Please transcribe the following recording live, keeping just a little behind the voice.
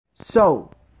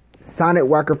So,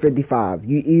 SonicWhacker 55.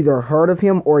 You either heard of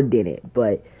him or didn't.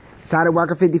 But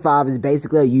SonicWhacker 55 is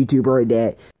basically a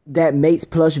YouTuber that makes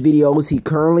plush videos. He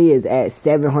currently is at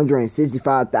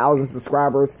 765,000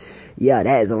 subscribers. Yeah,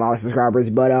 that is a lot of subscribers.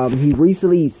 But he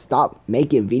recently stopped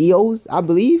making videos, I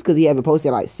believe, because he haven't posted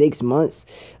in like 6 months.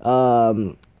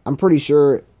 I'm pretty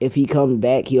sure if he comes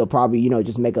back, he'll probably, you know,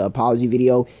 just make an apology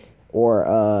video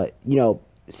or, you know,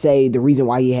 say the reason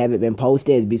why he haven't been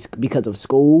posted is because of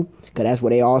school, because that's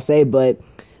what they all say. But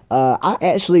I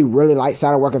actually really like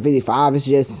SonicWhacker 55. It's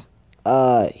just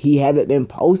he haven't been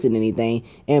posting anything,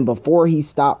 and before he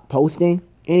stopped posting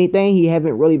anything, he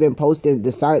haven't really been posting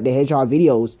the Sonic the Hedgehog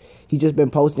videos. He just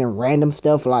been posting random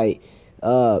stuff like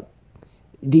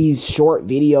these short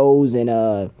videos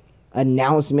and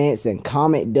announcements and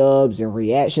comment dubs and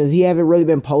reactions. He haven't really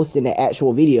been posting the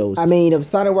actual videos. I mean, if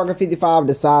SonicWhacker 55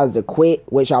 decides to quit,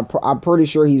 which I'm pretty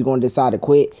sure he's going to decide to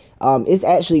quit, it's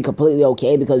actually completely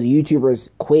okay because YouTubers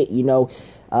quit, you know.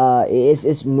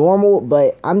 It's normal,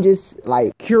 but I'm just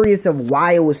like curious of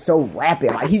why it was so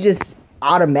rapid. Like, he just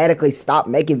automatically stopped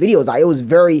making videos. Like, it was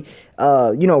very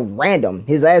you know, random.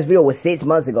 His last video was 6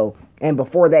 months ago, and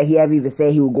before that he haven't even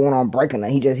said he was going on break. And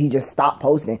he just stopped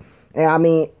posting. And I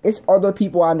mean, it's other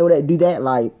people I know that do that,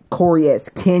 like Corey X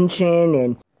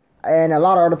Kenshin and a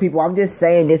lot of other people. I'm just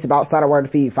saying this about SonicWhacker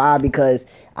 55 because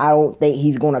I don't think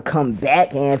he's going to come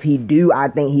back. And if he do, I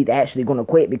think he's actually going to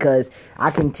quit because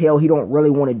I can tell he don't really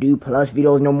want to do plush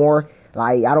videos no more.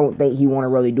 Like, I don't think he want to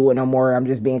really do it no more. I'm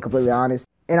just being completely honest.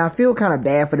 And I feel kind of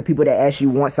bad for the people that actually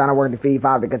want SonicWhacker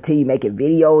 55 to continue making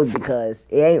videos because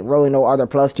it ain't really no other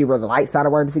plush YouTubers like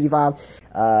SonicWhacker 55.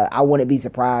 I wouldn't be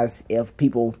surprised if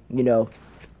people, you know,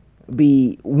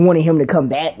 be wanting him to come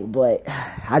back, but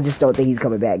I just don't think he's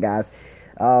coming back, guys.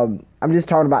 I'm just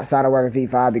talking about SonicWhacker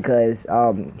 55 because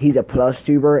he's a plush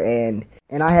tuber, and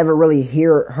I haven't really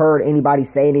heard anybody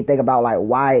say anything about like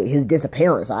why his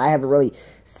disappearance. I haven't really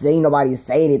seen nobody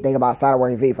say anything about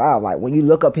SonicWhacker 55. Like, when you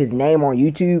look up his name on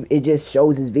YouTube, it just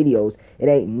shows his videos. It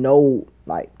ain't no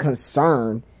like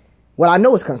concern. Well, I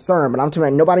know it's concern, but I'm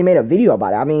telling you, nobody made a video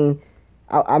about it. I mean,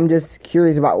 I'm just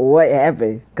curious about what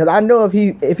happened, because I know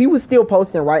if he was still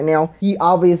posting right now, he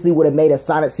obviously would have made a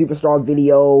Sonic Superstars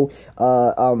video,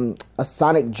 a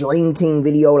Sonic Dream Team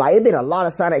video. Like, it's been a lot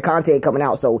of Sonic content coming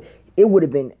out, so it would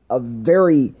have been a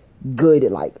very good,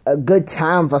 like, a good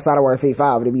time for SonicWhacker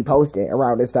 55 to be posting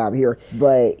around this time here.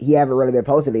 But he haven't really been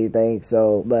posting anything,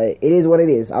 so, but it is what it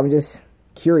is. I'm just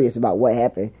curious about what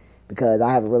happened because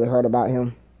I haven't really heard about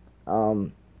him,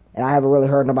 and I haven't really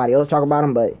heard nobody else talk about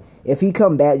him. But if he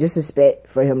come back, just expect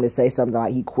for him to say something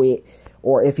like he quit.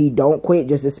 Or if he don't quit,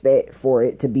 just expect for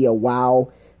it to be a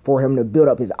while for him to build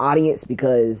up his audience,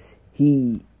 because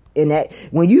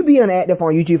when you be inactive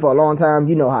on YouTube for a long time,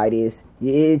 you know how it is.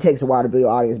 It takes a while to build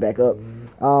your audience back up.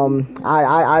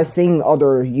 I've seen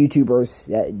other YouTubers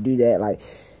that do that. Like,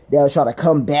 they'll try to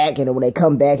come back, and then when they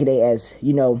come back, they as,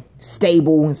 you know,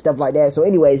 stable and stuff like that. So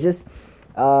anyways, just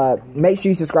make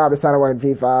sure you subscribe to SonicWhacker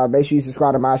 55. Make sure you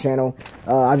subscribe to my channel.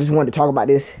 I just wanted to talk about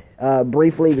this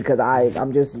briefly because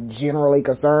I'm just generally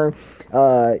concerned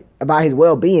about his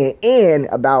well-being and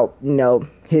about, you know,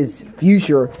 his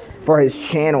future for his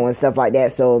channel and stuff like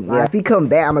that. So yeah, if he come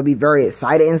back, I'm gonna be very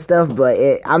excited and stuff, but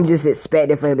I'm just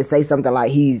expecting for him to say something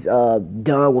like he's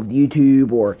done with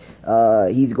YouTube, or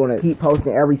he's gonna keep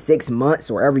posting every 6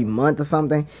 months or every month or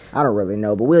something. I don't really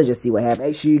know, but we'll just see what happens.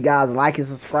 Make sure you guys like and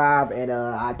subscribe, and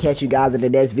I'll catch you guys in the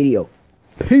next video.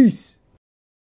 Peace.